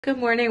Good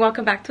morning,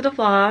 welcome back to the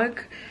vlog.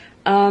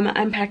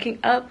 I'm packing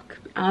up.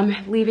 I'm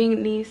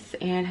leaving Nice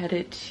and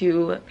headed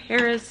to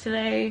Paris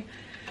today.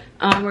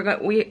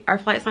 Our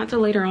flight's not till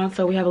later on,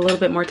 so we have a little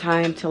bit more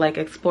time to like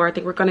explore. I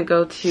think we're gonna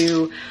go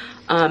to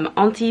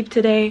Antibes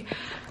today.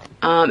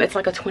 It's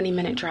like a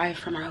 20-minute drive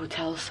from our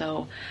hotel,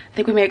 so I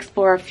think we may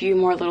explore a few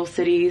more little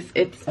cities.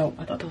 Oh,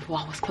 I thought the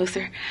wall was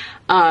closer.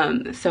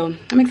 So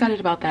I'm excited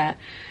about that.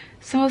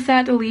 So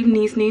sad to leave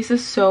Nice. Nice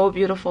is so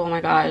beautiful, oh my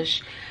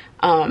gosh.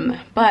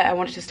 But I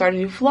wanted to start a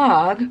new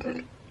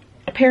vlog,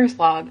 a Paris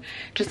vlog,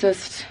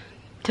 just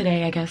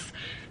today, I guess,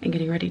 and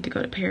getting ready to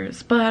go to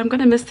Paris. But I'm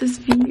gonna miss this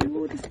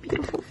view, this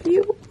beautiful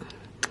view.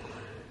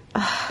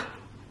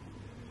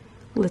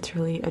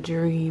 Literally a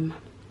dream.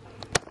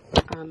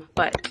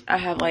 But I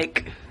have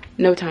like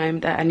no time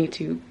that I need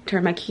to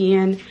turn my key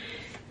in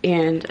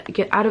and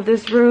get out of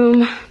this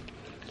room.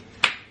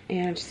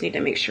 And I just need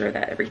to make sure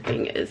that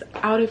everything is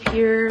out of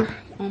here.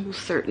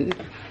 Almost certain.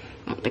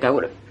 I don't think I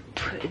would have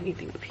put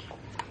anything up here.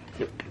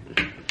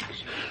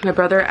 My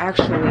brother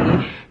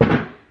actually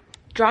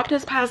dropped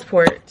his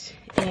passport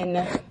in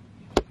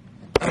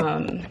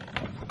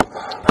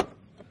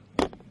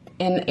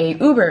a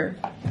Uber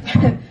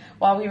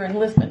while we were in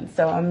Lisbon,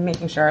 so I'm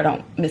making sure I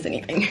don't miss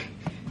anything.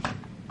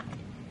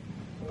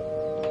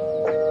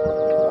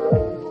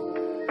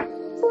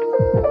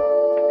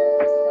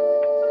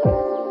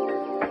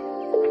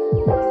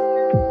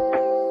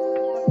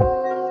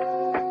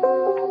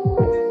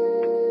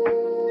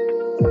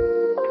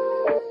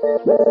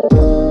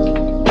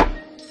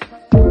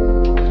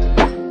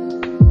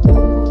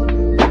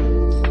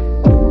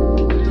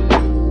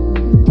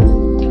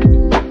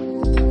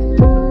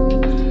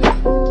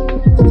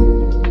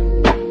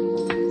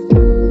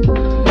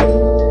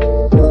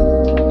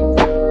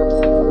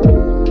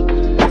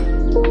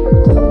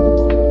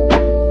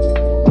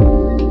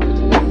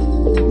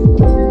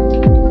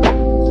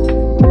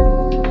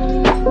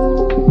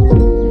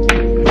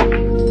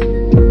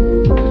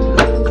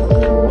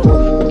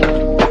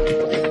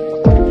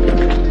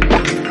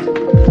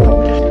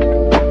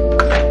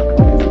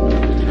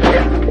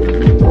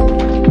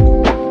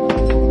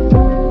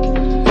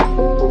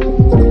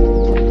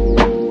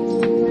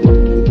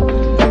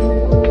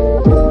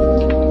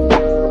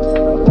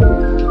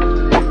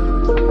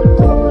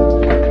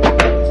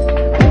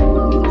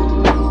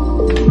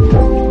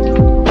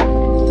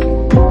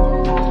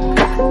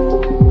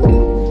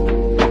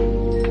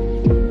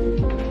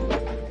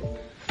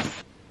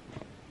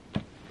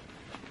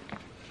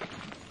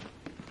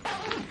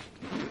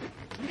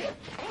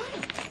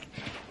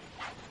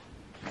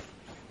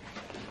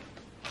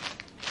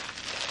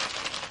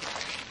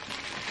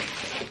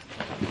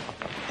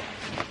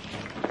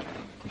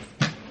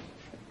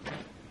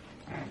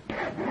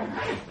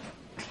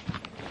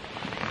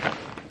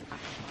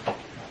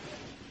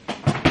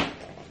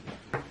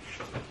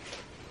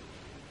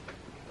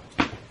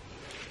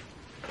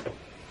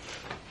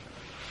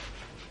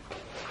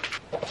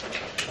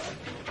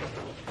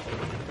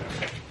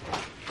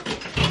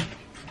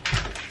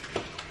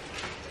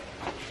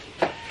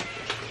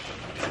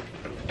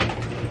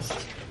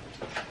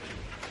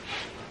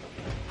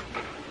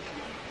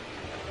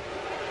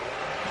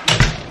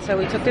 So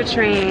we took the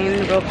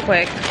train real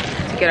quick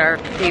to get our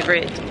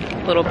favorite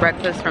little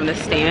breakfast from the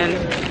stand.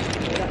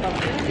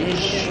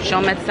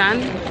 Jean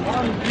Médecin.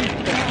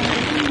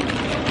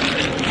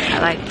 I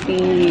like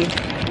the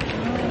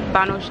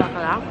pain au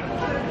chocolat.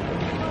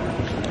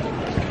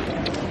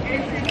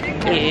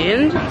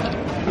 And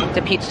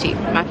the peach tea,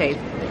 my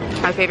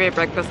favorite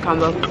breakfast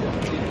combo.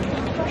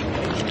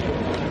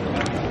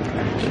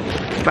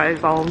 By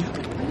phone.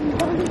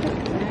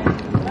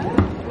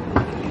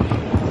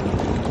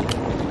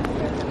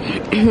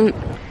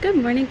 Good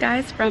morning,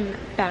 guys, from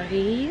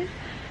Paris.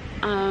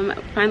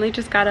 Finally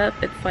just got up.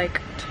 It's like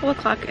 12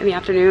 o'clock in the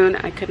afternoon.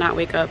 I could not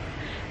wake up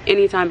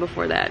any time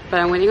before that, but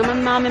I'm waiting on my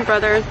mom and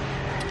brother.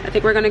 I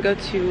think we're gonna go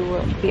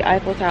to the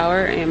Eiffel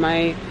Tower, and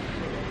my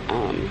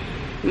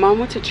mom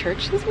went to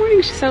church this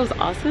morning. She said it was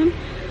awesome,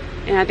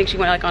 and I think she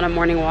went like on a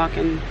morning walk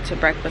and to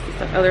breakfast and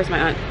stuff. Oh, there's my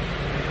aunt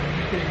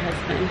and her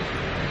husband.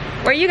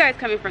 Where are you guys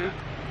coming from?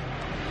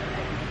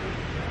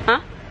 Huh?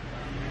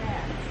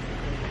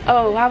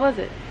 Oh, how was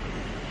it?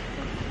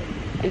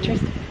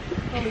 Interesting.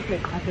 Well,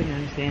 I couldn't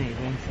understand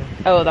anything, so.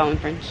 Oh, that one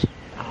French.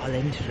 All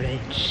in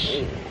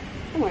French.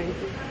 Good morning.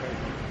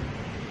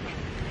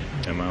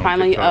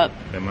 Finally up.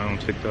 Am I on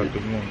TikTok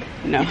this morning?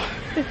 No.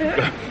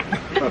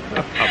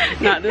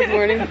 Not this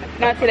morning.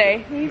 Not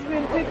today. He's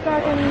been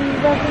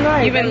TikToking left and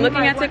right. You've been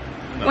looking at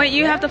TikTok? Wait,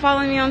 you have to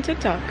follow me on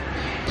TikTok.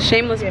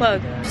 Shameless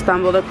plug.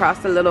 Stumbled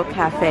across a little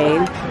cafe.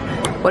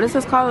 What is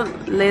this called?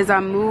 Les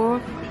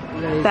Amours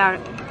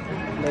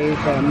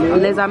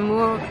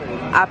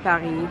à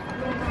Paris.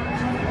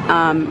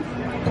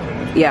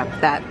 Yeah,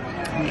 that.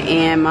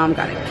 And mom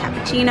got a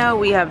cappuccino.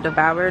 We have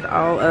devoured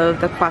all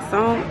of the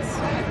croissants.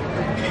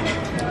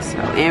 So,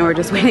 and we're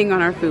just waiting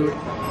on our food.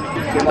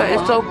 But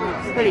it's so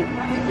pretty.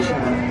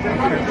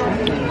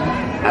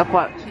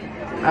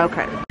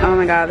 Okay. Oh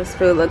my god, this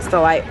food looks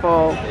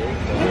delightful.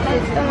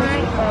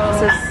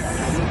 This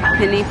is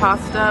penne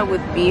pasta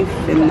with beef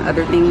and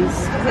other things.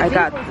 I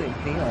got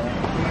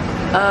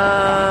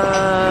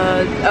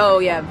oh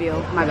yeah,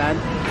 veal, my bad.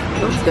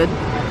 Looks good.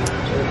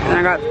 And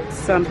I got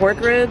some pork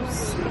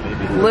ribs,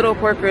 little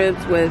pork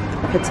ribs with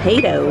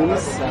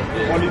potatoes.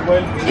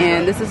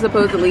 And this is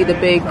supposedly the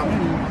big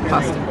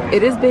pasta.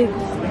 It is big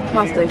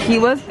pasta. He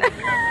was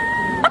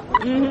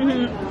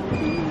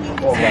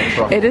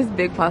it is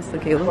big pasta,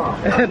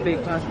 Caleb.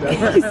 Big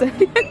pasta.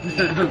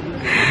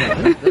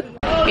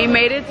 We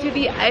made it to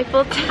the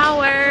Eiffel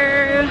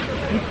Tower.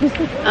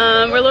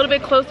 We're a little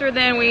bit closer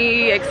than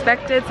we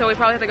expected, so we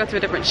probably have to go to a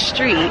different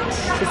street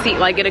to see,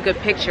 like, get a good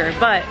picture.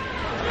 But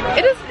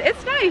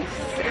it's nice.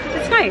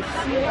 It's nice.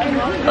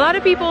 A lot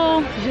of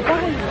people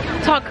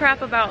talk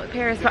crap about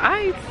Paris, but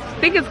I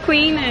think it's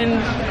clean and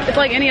it's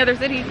like any other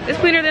city. It's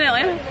cleaner than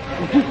Atlanta.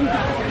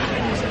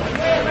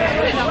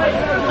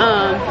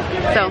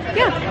 So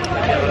yeah,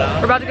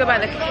 we're about to go by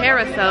the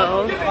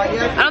carousel.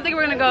 I don't think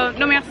we're gonna go.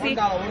 No, merci.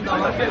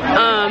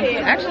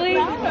 Actually,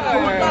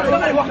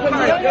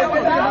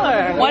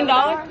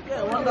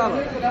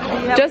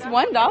 $1. Just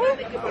 $1?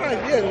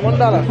 Yeah,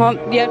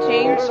 $1. Do you have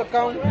change?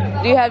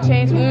 Do you have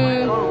change?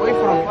 Where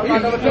from? You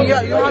have change?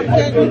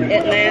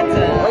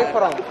 Atlanta. Where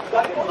from?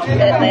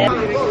 Atlanta.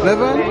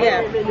 Living?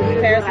 Yeah.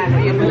 Paris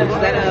is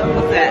what's that?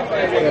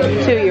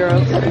 €2.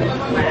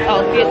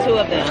 Oh, get 2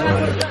 of them.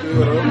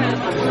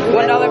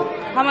 $1.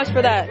 How much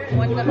for that?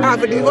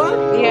 Half a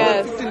diva?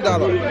 Yes.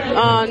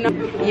 $15. No.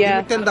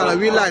 Yeah. $10.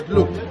 We like,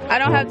 look. I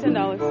don't have $10.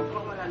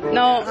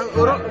 No.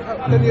 Euro?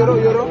 10 euro?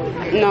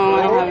 No,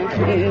 I haven't.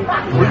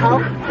 You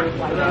have?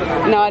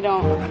 No, I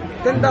don't.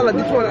 $10.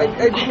 This one,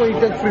 this one you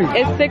take free.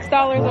 It's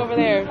 $6 over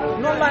there.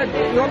 No light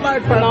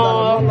 $5.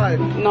 No. No light.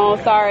 No,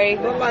 sorry.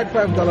 No light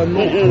 $5. No.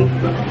 Mm-mm.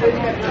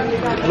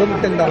 Give me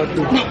 $10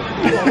 too.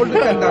 Hold the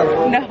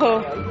 $10.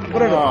 No. No,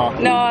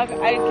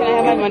 can I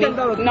have my money?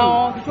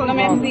 No, no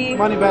merci.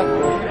 Money back.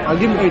 I'll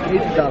give you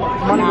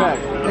 $80. Money back.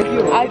 Thank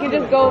you. I can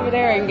just go over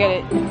there and get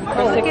it.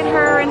 Look at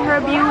her and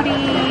her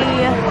beauty.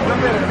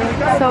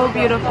 So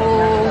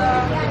beautiful.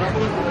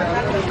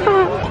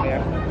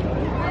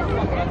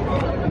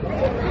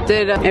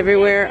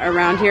 Everywhere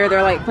around here,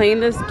 they're like playing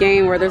this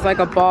game where there's like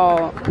a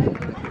ball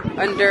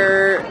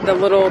under the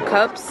little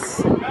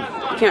cups.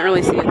 You can't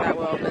really see it that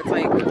well, but it's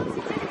like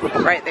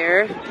right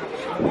there.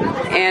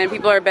 And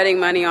people are betting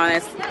money on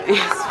it.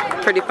 It's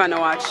pretty fun to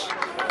watch.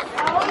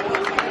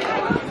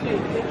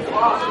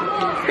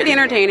 Pretty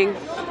entertaining.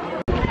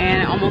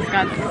 And I almost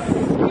got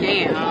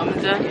scammed.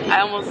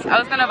 I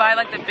was gonna buy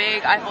like the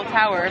big Eiffel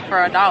Tower for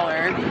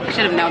 $1.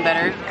 Should have known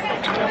better.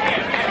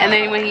 And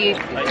then when he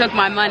took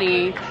my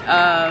money,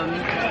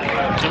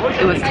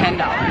 it was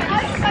 $10.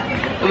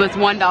 It was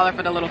 $1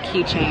 for the little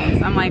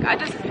keychains. I'm like, I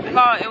just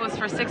thought it was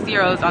for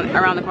 €6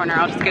 around the corner.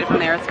 I'll just get it from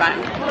there. It's fine.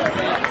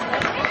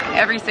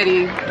 Every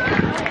city is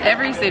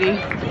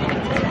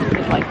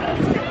like that.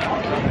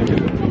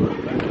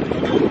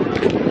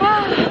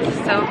 Ah,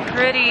 so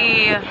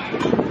pretty.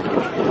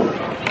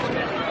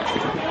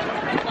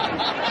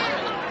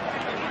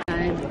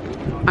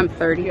 I'm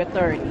 30. You're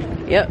 30.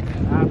 Yep.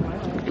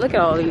 Look at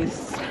all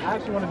these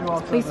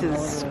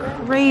places.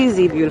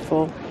 Crazy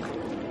beautiful.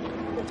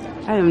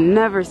 I have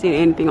never seen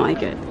anything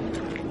like it.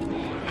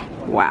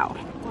 Wow.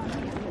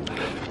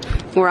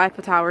 More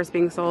Eiffel Towers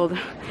being sold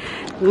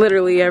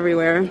literally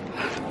everywhere.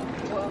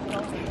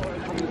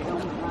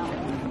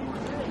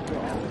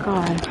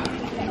 God.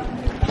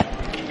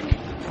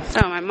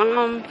 So my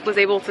mom was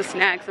able to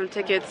snag some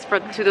tickets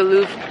to the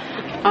Louvre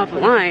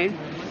offline.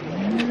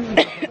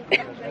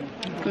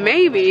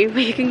 Maybe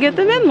we can get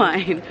them in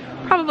line.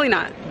 Probably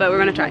not, but we're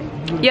gonna try.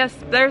 Yes,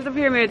 there's the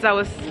pyramids I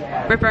was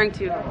referring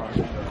to.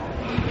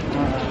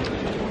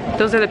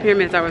 Those are the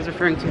pyramids I was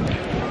referring to.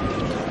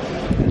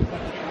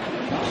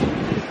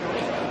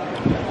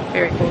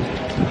 Very cool.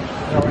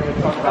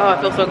 Oh,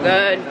 it feels so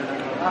good.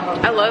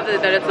 I love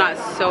it that it's not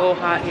so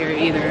hot here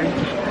either.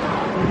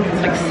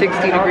 It's like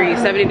 60 degrees,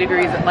 70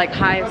 degrees, like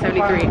high of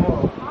 73.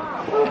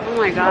 Oh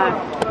my God.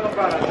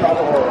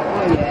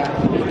 Oh yeah.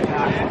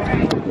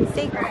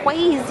 Stay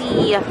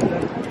crazy.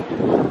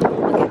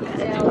 Look at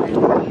that.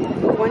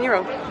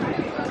 €1.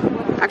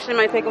 Actually,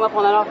 might take them up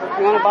on that offer.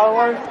 You want a bottle of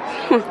water?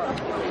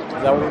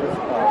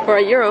 For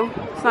 €1.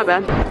 It's not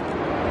bad.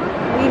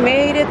 We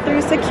made it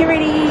through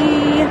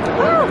security.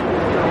 Ah.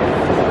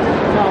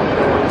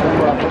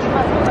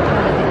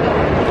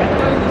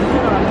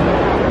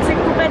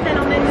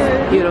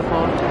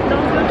 Beautiful.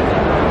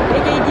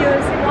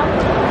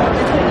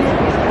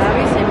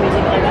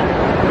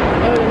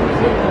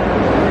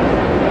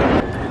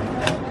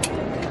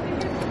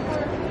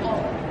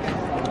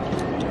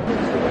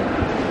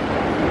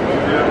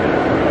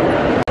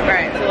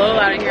 Alright, it's a little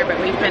loud in here, but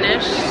we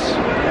finished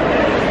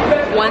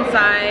one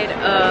side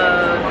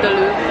of the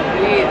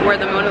Louvre where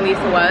the Mona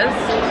Lisa was.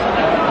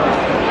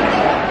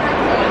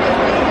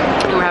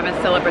 And we're having a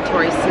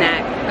celebratory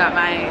snack. Got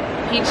my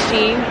peach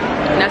tea,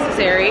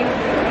 necessary,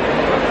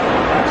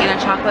 and a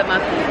chocolate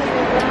muffin.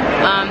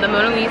 The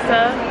Mona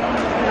Lisa,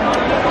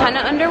 kind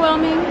of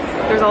underwhelming.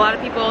 There's a lot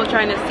of people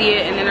trying to see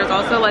it, and then there's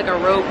also like a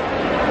rope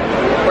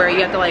where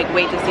you have to like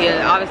wait to see it.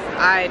 Obviously,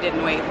 I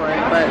didn't wait for it,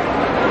 but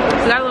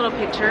so got a little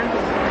picture.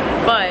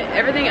 But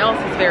everything else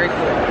is very cool,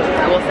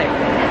 I will say.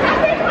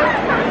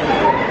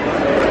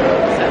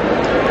 So,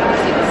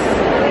 let's see this.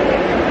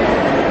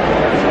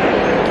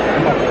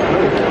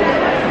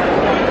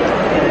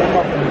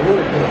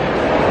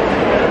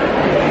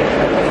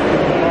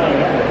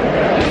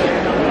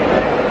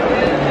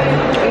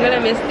 I'm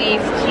gonna miss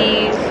these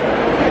teas.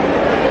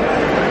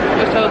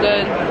 They're so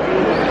good.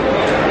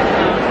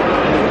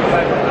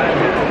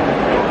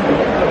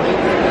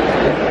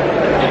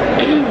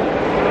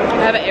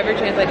 I have it every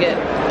chance I get.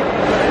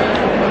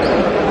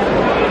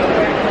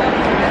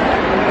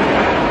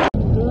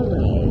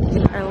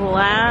 Our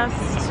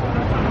last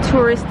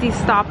touristy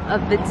stop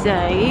of the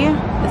day.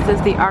 This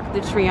is the Arc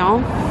de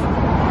Triomphe.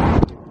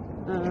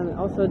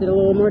 Also did a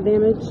little more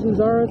damage in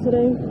Zara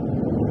today.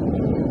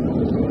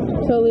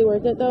 Totally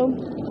worth it though.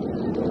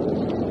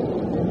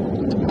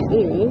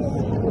 Anyways,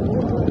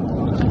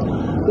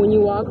 when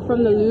you walk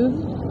from the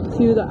Louvre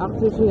to the Arc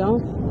de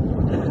Triomphe,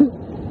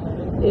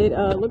 it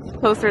looks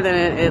closer than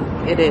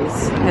it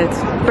is. It's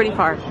pretty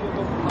far.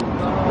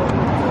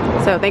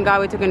 So thank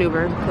God we took an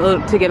Uber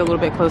to get a little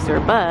bit closer.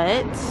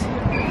 But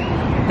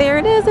there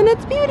it is in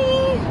its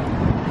beauty.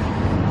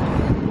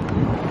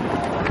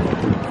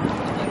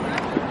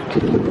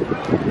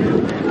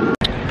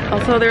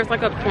 Also, there's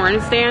like a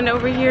corn stand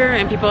over here,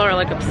 and people are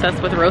like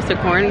obsessed with roasted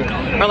corn,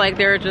 or like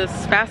they're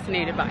just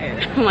fascinated by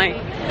it. I'm like,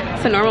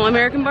 it's a normal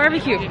American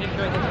barbecue.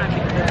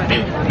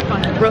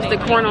 Roasted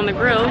corn on the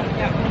grill.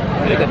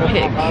 Look at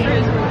pig.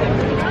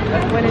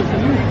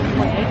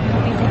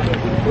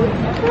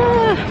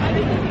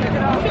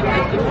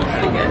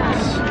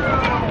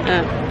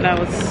 That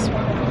was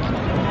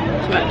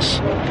too much.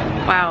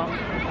 Wow.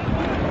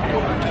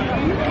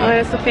 Oh,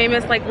 it's the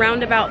famous like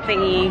roundabout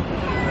thingy.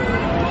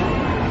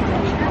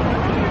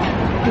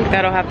 I think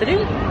that'll have to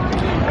do.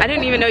 I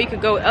didn't even know you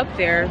could go up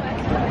there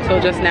till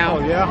just now.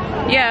 Oh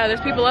yeah? Yeah, there's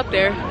people up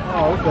there.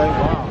 Oh, okay,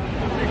 wow.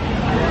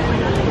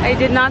 I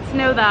did not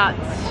know that.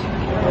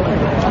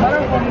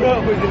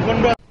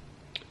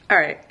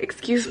 Alright,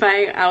 excuse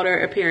my outer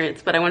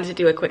appearance, but I wanted to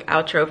do a quick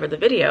outro for the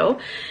video.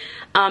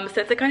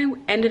 Since it kind of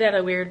ended at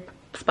a weird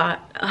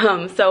spot.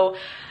 So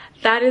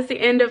that is the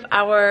end of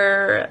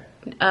our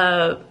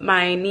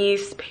my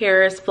Nice,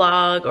 Paris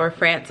vlog, or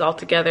France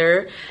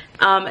altogether.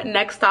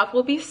 Next stop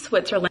will be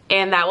Switzerland,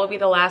 and that will be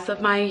the last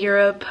of my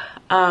Europe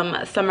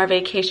summer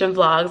vacation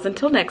vlogs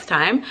until next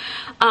time.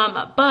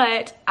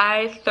 But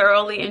I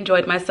thoroughly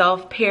enjoyed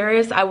myself.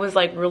 Paris, I was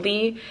like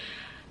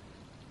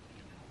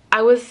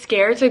I was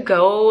scared to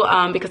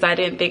go because I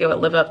didn't think it would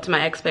live up to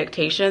my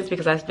expectations,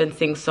 because I've been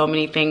seeing so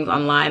many things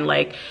online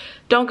like,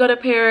 don't go to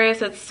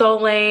Paris, it's so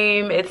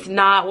lame, it's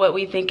not what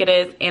we think it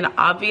is. And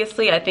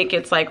obviously I think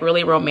it's like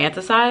really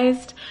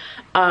romanticized.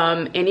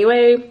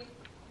 Anyway,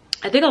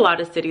 I think a lot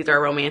of cities are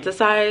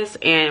romanticized,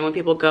 and when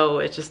people go,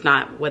 it's just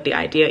not what the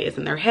idea is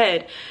in their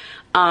head.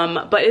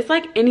 But it's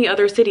like any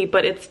other city,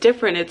 but it's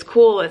different, it's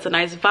cool, it's a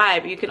nice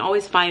vibe. You can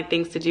always find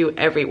things to do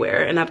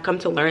everywhere, and I've come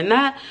to learn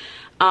that.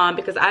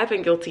 Because I've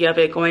been guilty of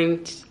it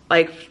going to,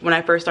 like, when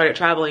I first started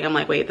traveling, I'm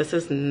like, wait, this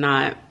is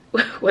not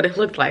what it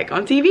looked like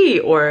on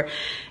TV or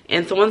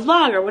in someone's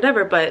vlog or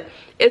whatever, but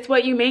it's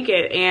what you make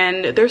it.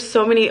 And there's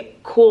so many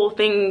cool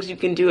things you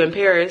can do in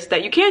Paris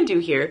that you can do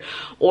here,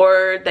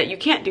 or that you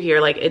can't do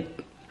here. Like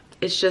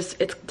it's just,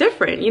 it's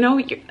different, you know.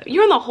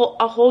 You're on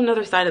a whole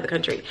nother side of the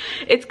country.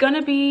 It's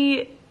gonna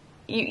be,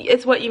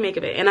 it's what you make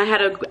of it. And I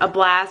had a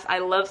blast. I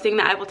love seeing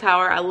the Eiffel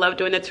Tower. I love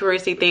doing the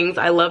touristy things.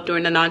 I love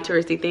doing the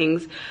non-touristy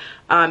things.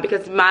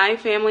 Because my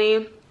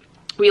family,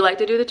 we like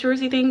to do the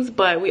touristy things,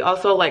 but we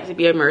also like to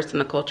be immersed in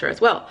the culture as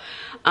well.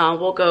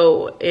 We'll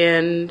go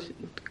in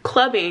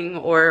clubbing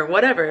or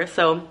whatever.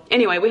 So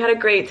anyway, we had a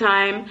great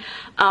time.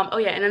 Oh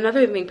yeah, and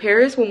another thing,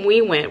 Paris when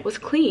we went was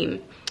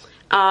clean.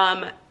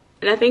 And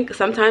I think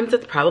sometimes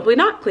it's probably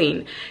not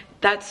clean.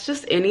 That's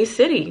just any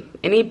city,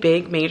 any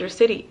big major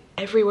city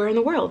everywhere in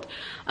the world.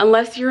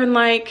 Unless you're in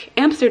like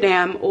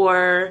Amsterdam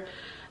or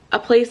a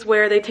place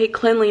where they take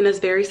cleanliness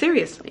very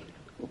seriously.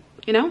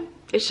 You know?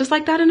 It's just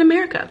like that in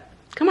America.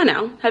 Come on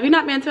now. Have you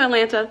not been to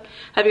Atlanta?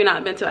 Have you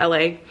not been to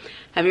LA?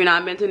 Have you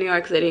not been to New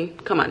York City?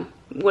 Come on.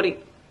 What do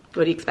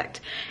you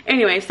expect?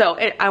 Anyway, so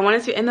I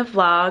wanted to end the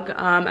vlog.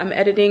 I'm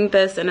editing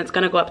this and it's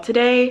gonna go up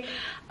today.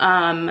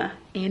 And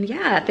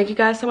yeah, thank you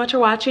guys so much for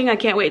watching. I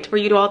can't wait for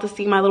you all to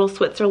see my little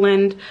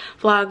Switzerland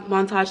vlog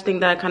montage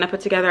thing that I kind of put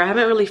together. I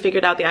haven't really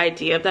figured out the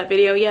idea of that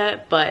video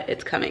yet, but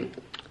it's coming.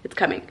 It's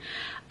coming.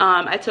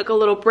 I took a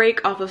little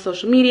break off of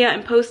social media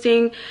and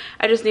posting.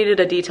 I just needed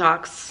a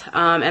detox,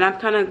 and I've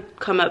kind of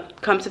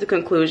come to the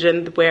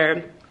conclusion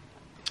where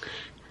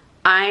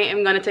I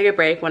am gonna take a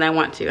break when I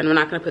want to, and I'm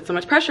not gonna put so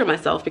much pressure on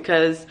myself,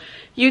 because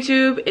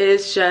YouTube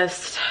is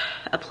just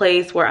a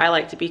place where I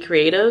like to be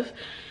creative,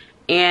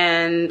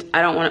 and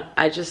I don't want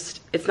to,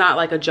 it's not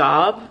like a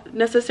job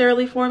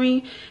necessarily for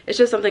me. It's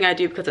just something I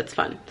do because it's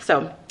fun.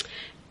 So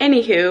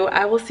anywho,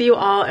 I will see you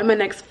all in my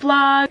next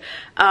vlog.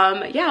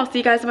 Yeah, I'll see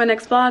you guys in my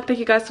next vlog. Thank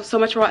you guys so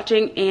much for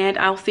watching, and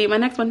I'll see you in my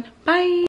next one. Bye.